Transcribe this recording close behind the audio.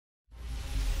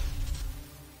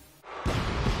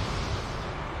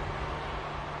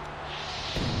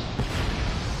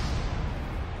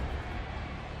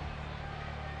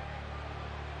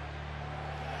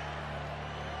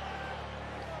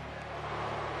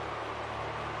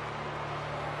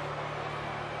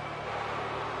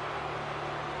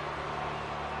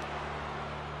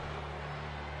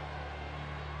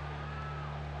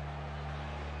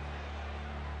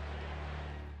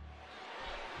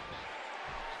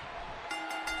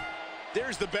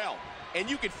There's the bell, and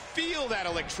you can feel that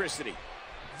electricity.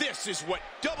 This is what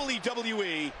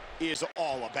WWE is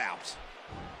all about.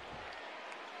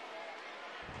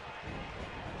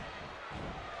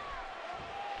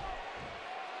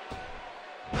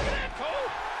 Look at that, Cole.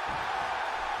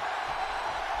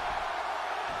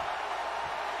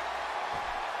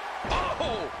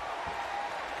 Oh!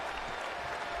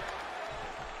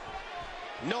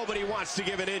 Nobody wants to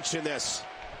give an inch in this.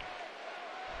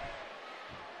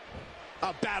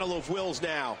 A battle of wills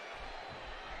now.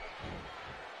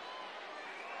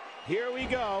 Here we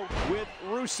go with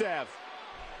Rusev.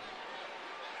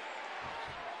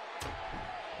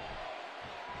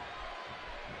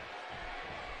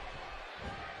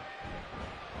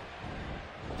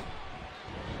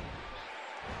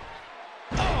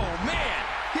 Oh, man!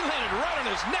 He landed right on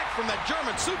his neck from that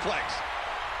German suplex.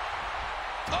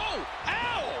 Oh, ow!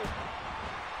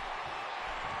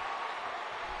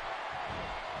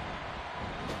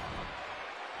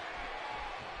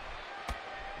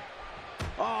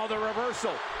 Oh, the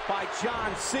reversal by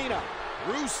John Cena.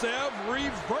 Rusev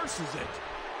reverses it.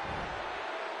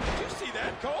 Did you see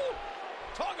that, Cole?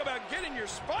 Talk about getting your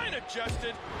spine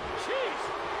adjusted. Jeez.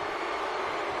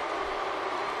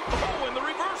 Oh, and the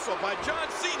reversal by John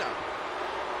Cena.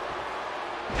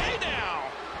 Hey now.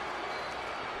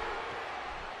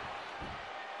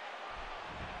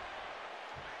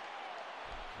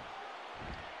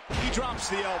 He drops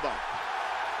the elbow.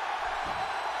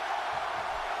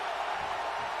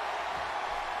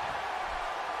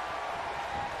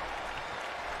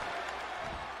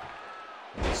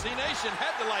 C-Nation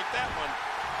had to like that one.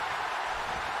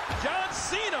 John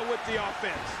Cena with the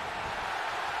offense.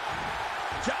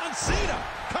 John Cena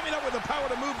coming up with the power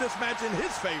to move this match in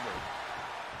his favor.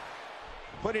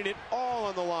 Putting it all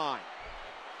on the line.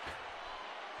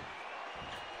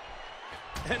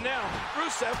 And now,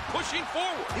 Rusev pushing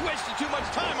forward. He wasted too much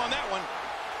time on that one.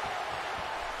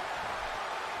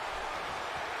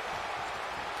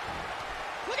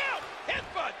 Look out!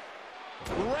 Headbutt!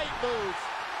 Great move.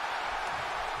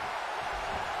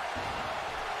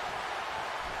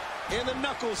 And the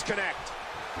knuckles connect.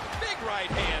 Big right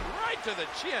hand right to the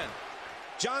chin.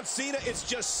 John Cena is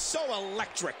just so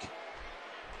electric.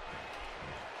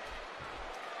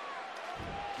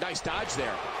 Nice dodge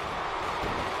there.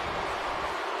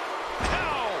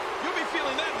 Ow! You'll be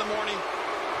feeling that in the morning.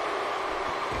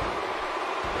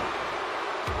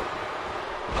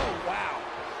 Oh, wow.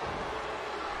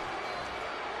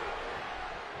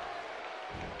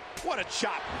 What a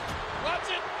chop. Watch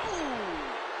it. Ooh.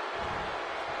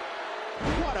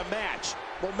 What a match.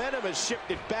 Momentum has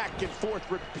shifted back and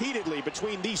forth repeatedly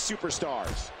between these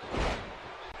superstars.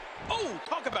 Oh,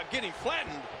 talk about getting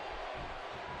flattened.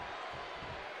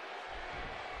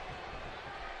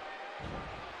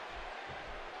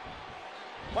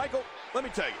 Michael, let me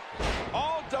tell you,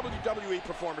 all WWE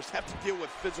performers have to deal with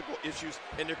physical issues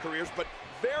in their careers, but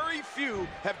very few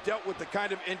have dealt with the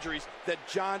kind of injuries that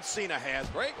John Cena has.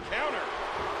 Great counter.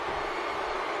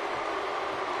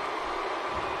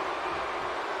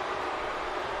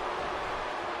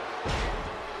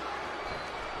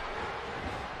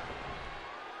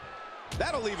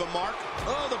 That'll leave a mark.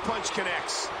 Oh, the punch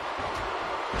connects.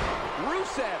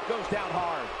 Rusev goes down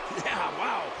hard. Yeah,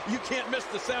 wow. You can't miss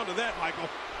the sound of that, Michael.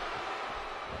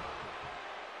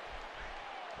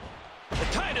 The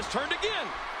tide has turned again.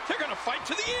 They're going to fight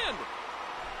to the end.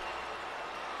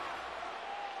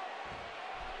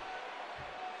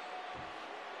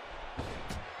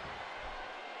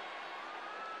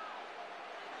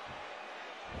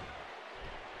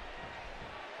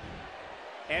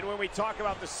 And when we talk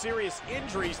about the serious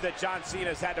injuries that John Cena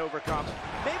has had to overcome,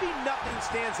 maybe nothing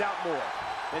stands out more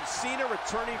than Cena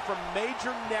returning from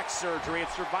major neck surgery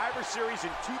at Survivor Series in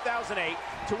 2008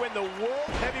 to win the World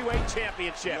Heavyweight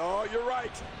Championship. No, you're right.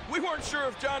 We weren't sure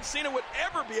if John Cena would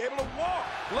ever be able to walk,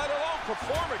 let alone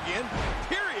perform again,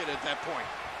 period, at that point.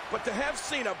 But to have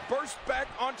Cena burst back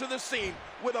onto the scene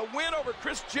with a win over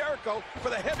Chris Jericho for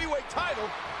the heavyweight title,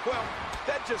 well,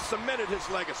 that just cemented his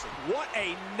legacy. What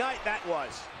a night that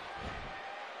was.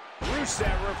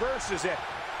 Rusev reverses it.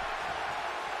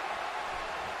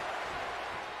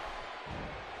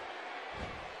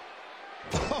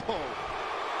 Oh.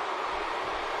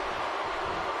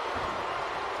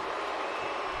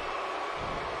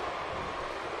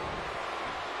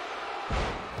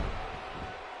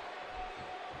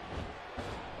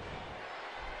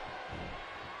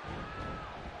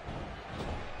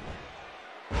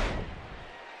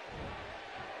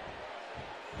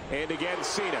 And again,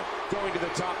 Cena going to the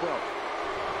top rope.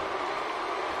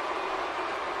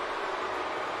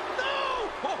 No!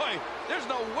 Boy, there's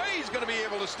no way he's going to be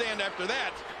able to stand after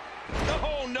that.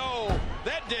 Oh, no.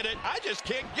 That did it. I just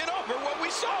can't get over what we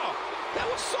saw. That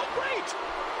was so great.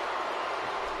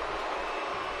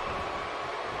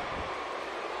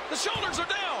 The shoulders are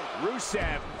down.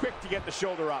 Rusev quick to get the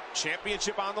shoulder up.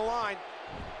 Championship on the line.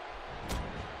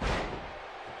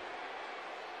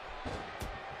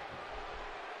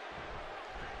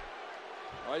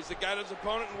 Oh, he's got his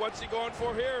opponent, and what's he going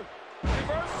for here?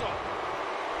 Reversal.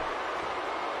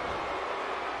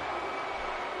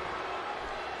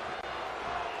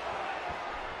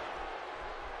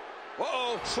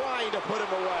 Uh-oh. Trying to put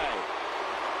him away.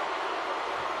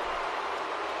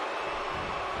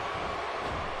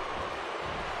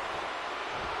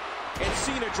 And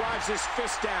Cena drives his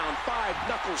fist down.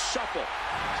 5-knuckle shuffle.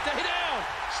 Stay down.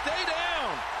 Stay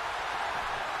down.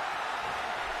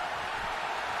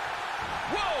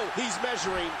 Whoa. He's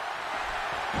measuring.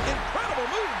 Incredible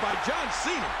move by John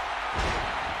Cena.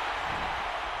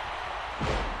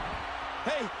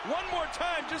 Hey, one more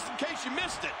time just in case you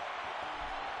missed it.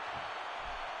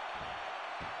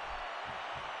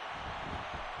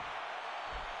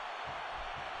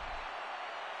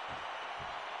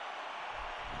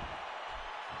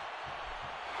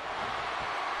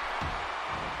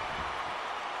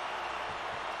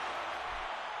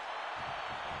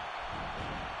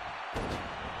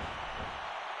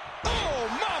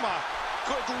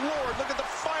 Good Lord, look at the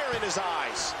fire in his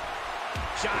eyes.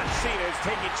 John Cena is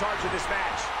taking charge of this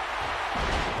match.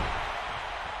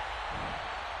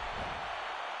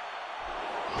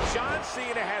 John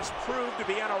Cena has proved to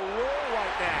be on a roll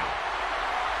right now.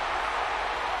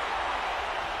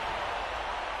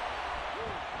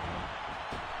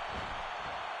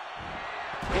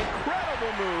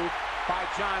 Incredible move by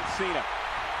John Cena.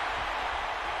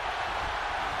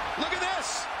 Look at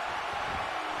this.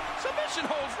 Submission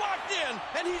holds locked in,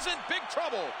 and he's in big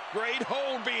trouble. Great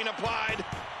hold being applied.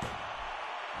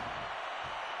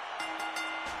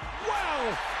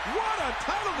 Wow, what a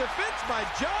title defense by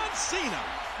John Cena.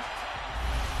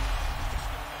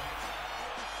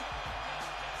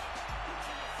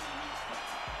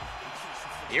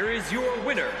 Here is your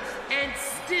winner, and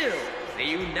still the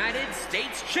United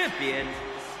States Champion,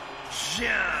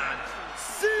 John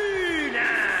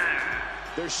Cena!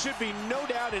 There should be no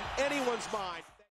doubt in anyone's mind.